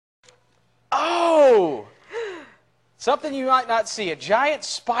Oh! Something you might not see. A giant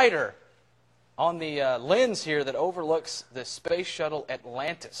spider on the lens here that overlooks the space shuttle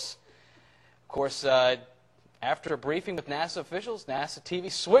Atlantis. Of course, after a briefing with NASA officials, NASA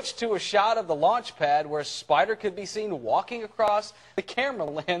TV switched to a shot of the launch pad where a spider could be seen walking across the camera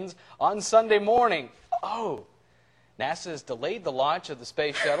lens on Sunday morning. Oh! NASA has delayed the launch of the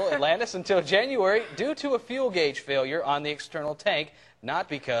space shuttle Atlantis until January due to a fuel gauge failure on the external tank, not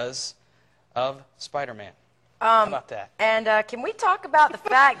because of Spider-Man. How about that? And can we talk about the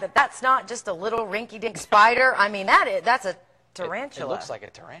fact that that's not just a little rinky-dink spider? I mean, that's a tarantula. It looks like a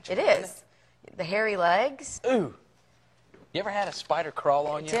tarantula. It is. The hairy legs. Ooh. You ever had a spider crawl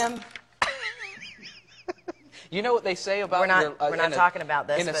on you? Tim. You know what they say about we're not talking about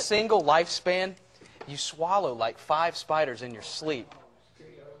this. In a single lifespan, you swallow like 5 spiders in your sleep.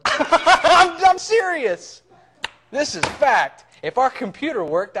 I'm serious. This is fact. If our computer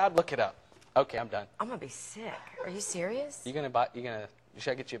worked, I'd look it up. Okay, I'm done. I'm gonna be sick. Are you serious? Should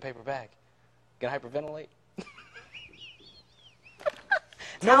I get you a paper bag? Gonna hyperventilate?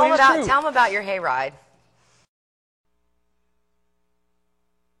 Tell them about your hayride.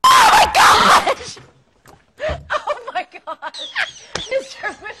 Oh my gosh! Oh my gosh!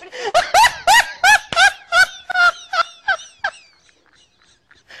 Mr. Moody.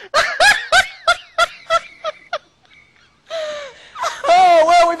 Oh,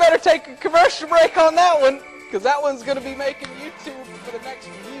 well, we better take a commercial break on that one, because that one's going to be making YouTube for the next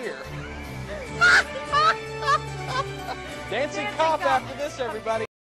year. Dancing cop after this, everybody.